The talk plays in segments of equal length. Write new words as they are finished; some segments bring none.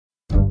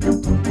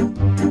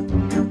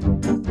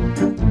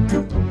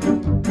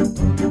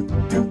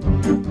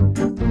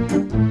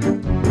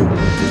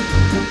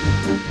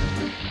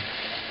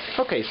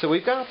Okay, so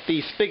we've got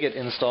the spigot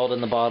installed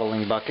in the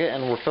bottling bucket,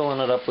 and we're filling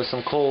it up with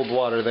some cold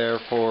water there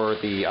for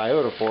the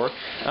iodophor.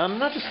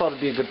 I just thought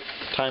it'd be a good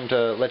time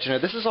to let you know,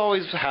 this is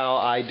always how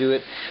I do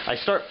it. I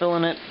start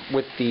filling it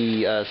with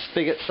the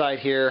spigot side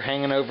here,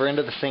 hanging over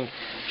into the sink,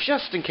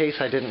 just in case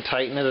I didn't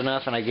tighten it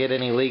enough and I get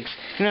any leaks.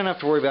 You don't have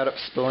to worry about it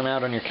spilling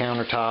out on your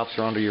countertops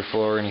or onto your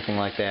floor or anything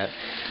like that.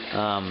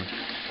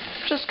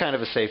 Just kind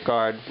of a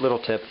safeguard, little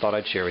tip, thought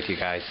I'd share with you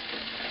guys.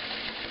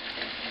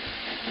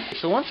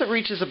 So once it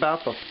reaches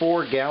about the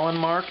 4-gallon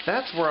mark,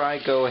 that's where I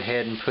go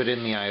ahead and put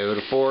in the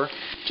iodophor,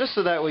 just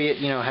so that way it,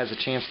 has a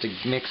chance to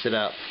mix it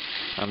up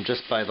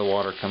just by the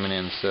water coming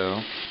in.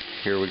 So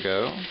here we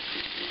go.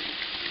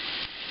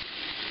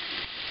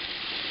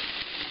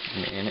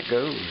 And in it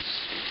goes.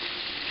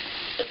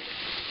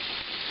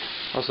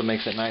 Also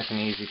makes it nice and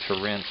easy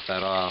to rinse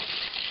that off.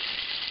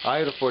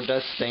 Iodophor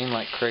does stain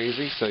like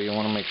crazy, so you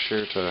want to make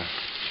sure to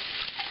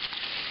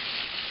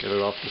get it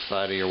off the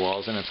side of your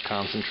walls in its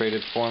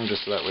concentrated form,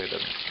 just so that way it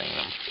doesn't stain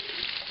them.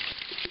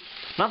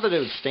 Not that it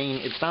would stain,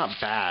 it's not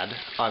bad,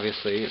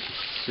 obviously, it's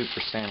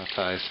super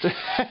sanitized,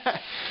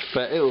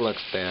 but it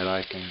looks bad,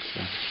 I think.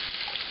 So.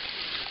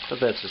 But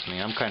that's just me,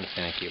 I'm kind of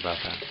finicky about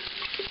that.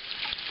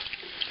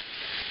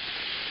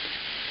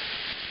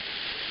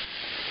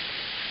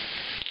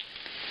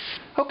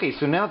 Okay,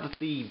 so now that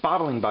the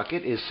bottling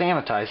bucket is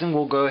sanitizing,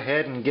 we'll go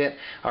ahead and get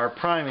our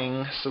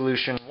priming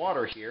solution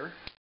water here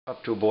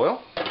up to a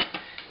boil.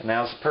 And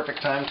now's the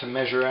perfect time to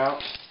measure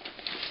out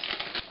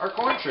our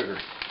corn sugar.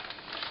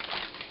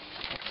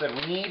 Like I said,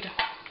 we need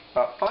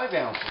about 5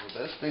 ounces of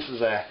this. This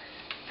is a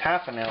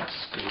 ½ ounce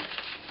scoop.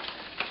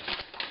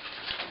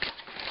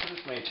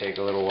 This may take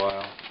a little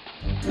while.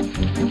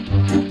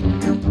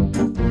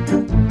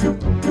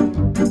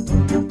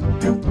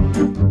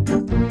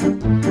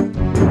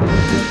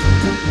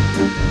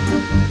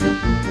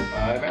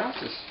 5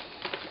 ounces.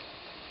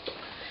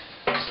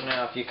 So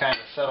now if you kind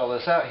of settle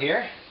this out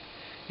here,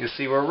 you'll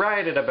see we're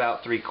right at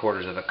about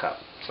 3/4 of a cup.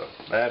 So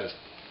that is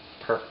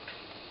perfect.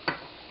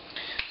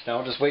 Now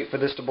I'll just wait for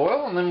this to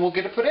boil and then we'll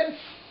get it put in.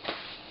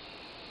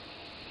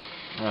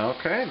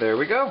 Okay, there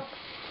we go.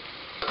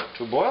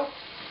 To boil.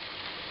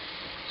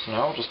 So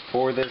now we'll just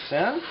pour this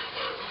in,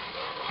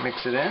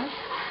 mix it in,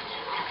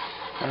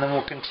 and then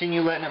we'll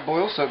continue letting it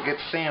boil so it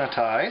gets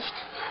sanitized.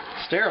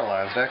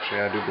 Sterilized,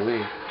 actually, I do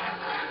believe.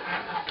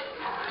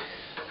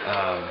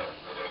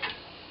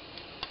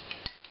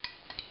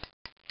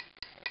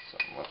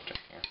 Something left in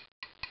here.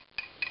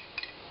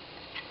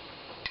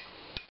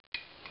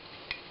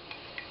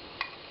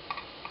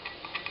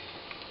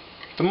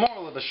 The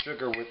moral of the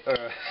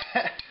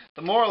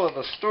the moral of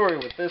the story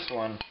with this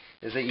one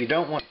is that you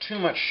don't want too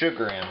much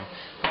sugar in.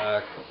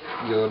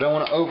 You don't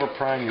want to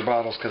over-prime your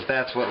bottles, because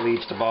that's what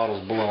leads to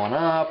bottles blowing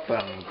up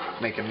and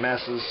making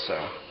messes,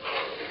 so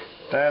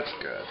that's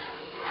good.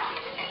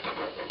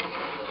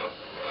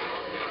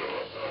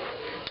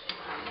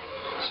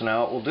 So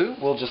now what we'll do,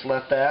 we'll just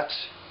let that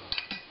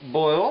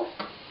boil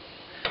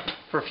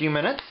for a few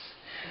minutes,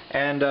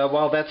 and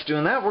while that's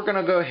doing that, we're going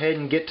to go ahead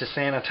and get to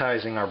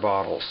sanitizing our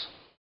bottles.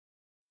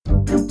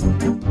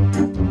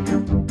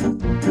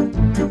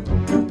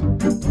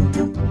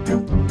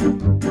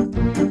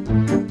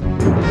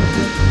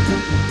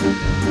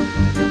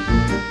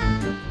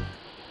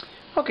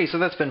 Okay, so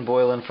that's been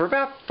boiling for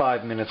about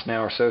 5 minutes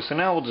now or so. So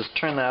now we'll just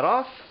turn that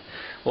off.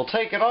 We'll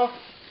take it off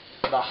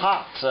the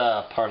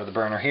hot part of the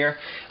burner here,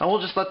 and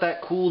we'll just let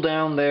that cool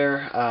down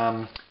there,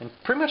 and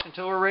pretty much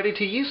until we're ready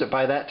to use it.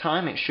 By that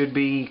time, it should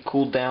be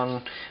cooled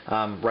down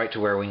right to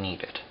where we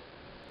need it.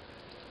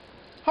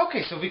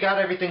 Okay, so we got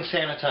everything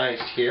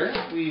sanitized here.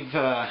 We've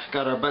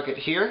got our bucket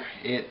here.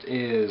 It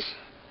is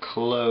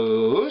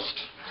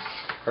closed.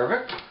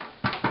 Perfect.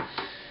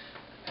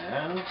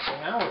 And so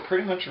now we're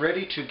pretty much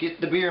ready to get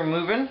the beer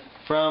moving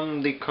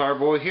from the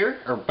carboy here,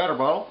 or better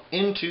bottle,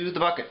 into the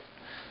bucket.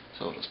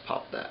 So we'll just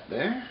pop that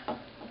there.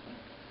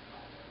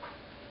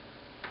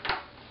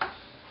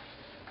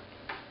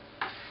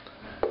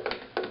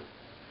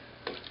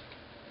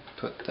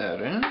 Put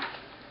that in.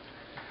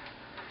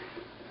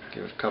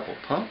 Give it a couple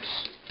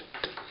pumps.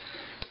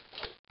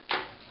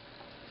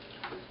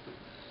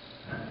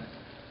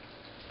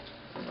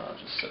 And I'll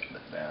just set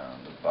that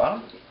down to the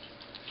bottom.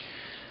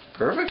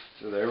 Perfect.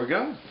 So there we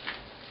go.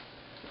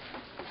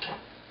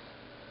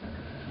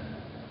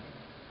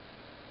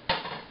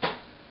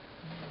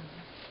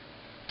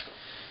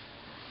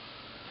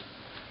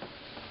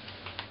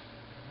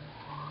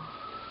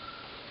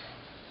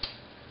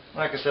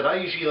 Like I said, I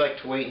usually like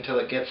to wait until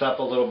it gets up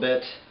a little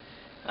bit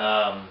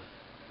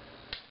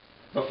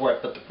before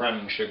I put the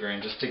priming sugar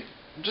in, just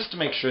to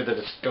make sure that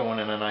it's going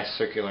in a nice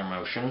circular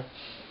motion.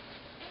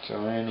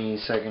 So any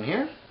second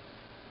here.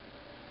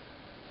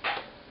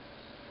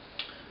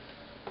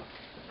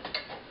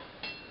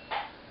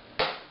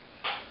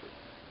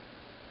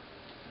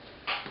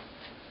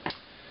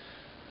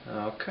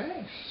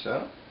 Okay,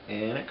 so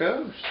in it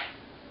goes.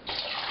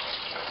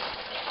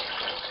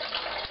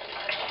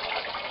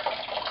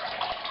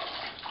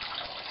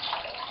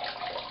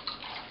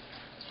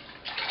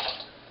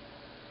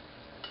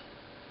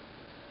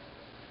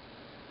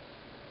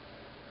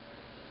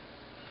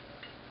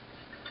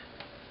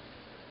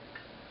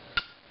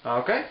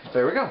 Okay,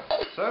 there we go.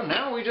 So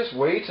now we just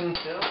wait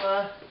until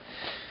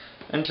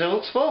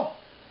it's full.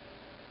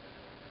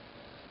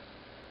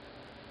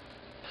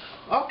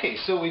 Okay,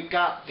 so we've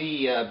got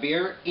the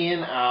beer in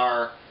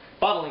our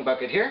bottling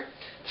bucket here.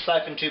 The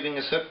siphon tubing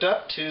is hooked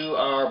up to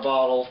our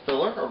bottle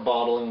filler or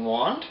bottling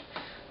wand.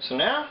 So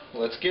now,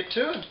 let's get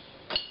to it.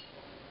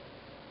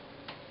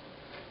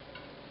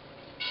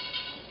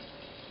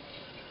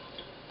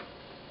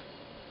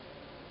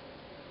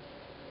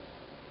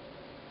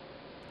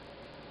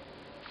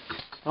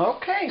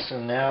 Okay, so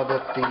now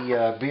that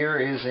the beer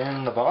is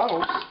in the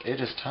bottles, it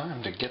is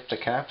time to get the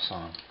caps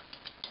on.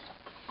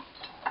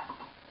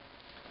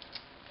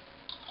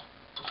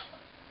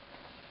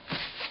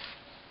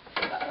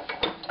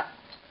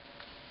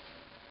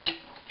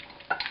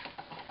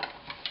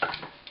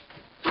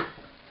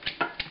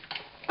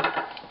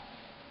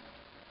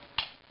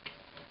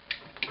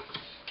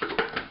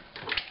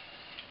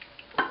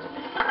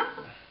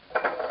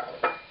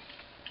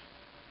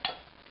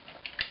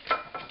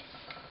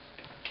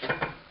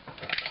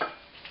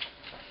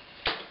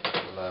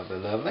 Lovely,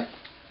 lovely.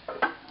 So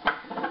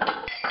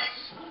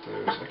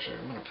actually,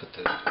 I'm going to put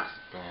this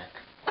back.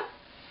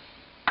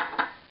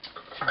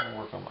 I'm going to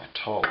work on my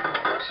tall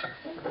bottles here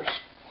first.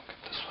 We'll get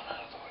this one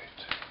out of the way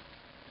too.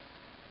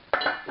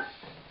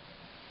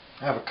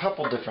 I have a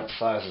couple different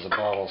sizes of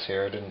bottles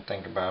here. I didn't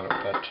think about it,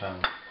 but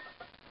I'm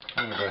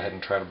going to go ahead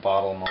and try to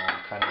bottle them all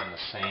kind of in the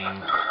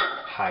same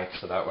height,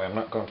 so that way I'm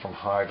not going from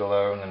high to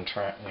low and then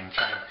trying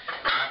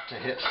not to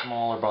hit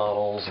smaller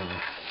bottles and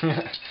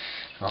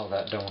all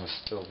that. Don't want to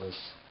spill this.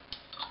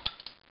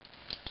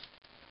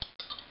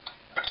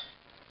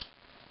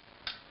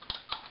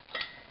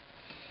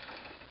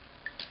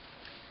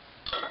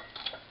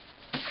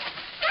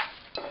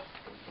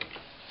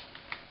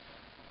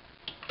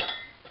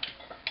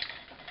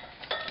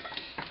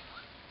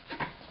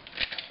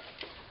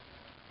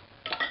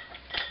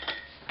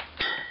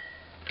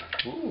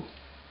 Ooh.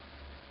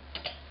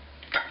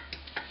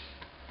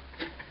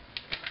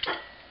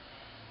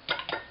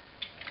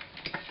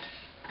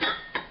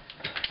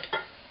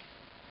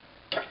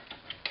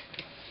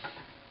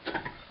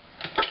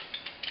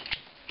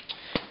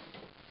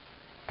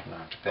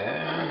 Not too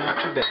bad,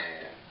 not too bad.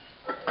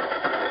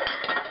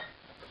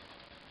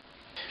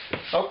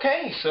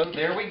 Okay, so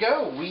there we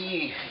go.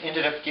 We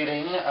ended up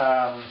getting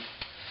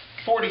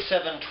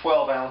 47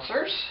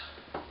 12-ounces.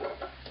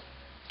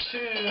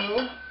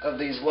 2 of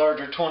these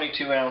larger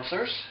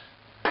 22-ounces,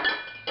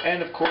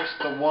 and of course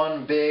the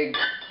one big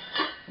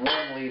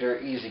 1-liter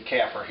easy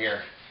capper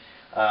here.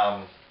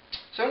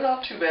 So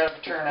not too bad of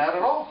a turnout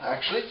at all,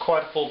 actually.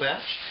 Quite a full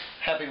batch.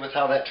 Happy with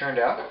how that turned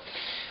out.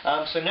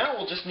 So now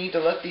we'll just need to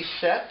let these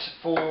set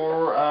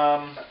for a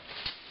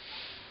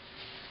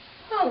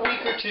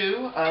week or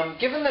two.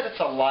 Given that it's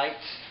a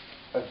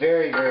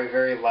very, very,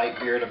 very light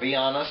beer, to be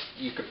honest,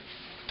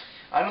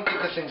 I don't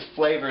think this thing's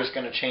flavor is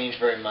going to change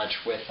very much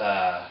with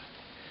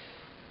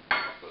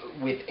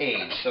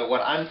age. So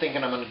what I'm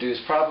thinking I'm going to do is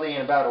probably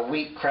in about a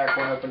week crack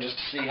one open just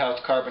to see how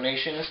its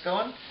carbonation is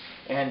going,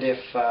 and if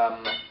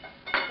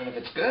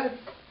it's good,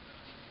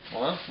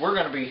 well, we're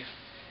going to be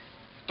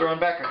throwing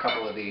back a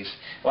couple of these.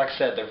 Like I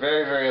said, they're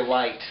very, very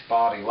light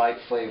body, light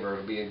flavor.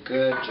 It'll be a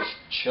good just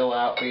chill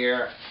out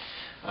beer,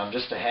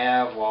 just to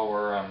have while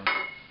we're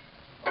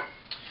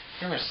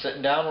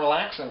sitting down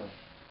relaxing.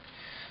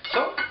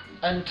 So,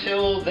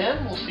 until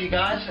then, we'll see you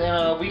guys in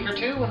a week or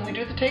two when we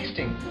do the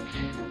tasting.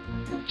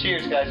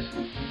 Cheers, guys.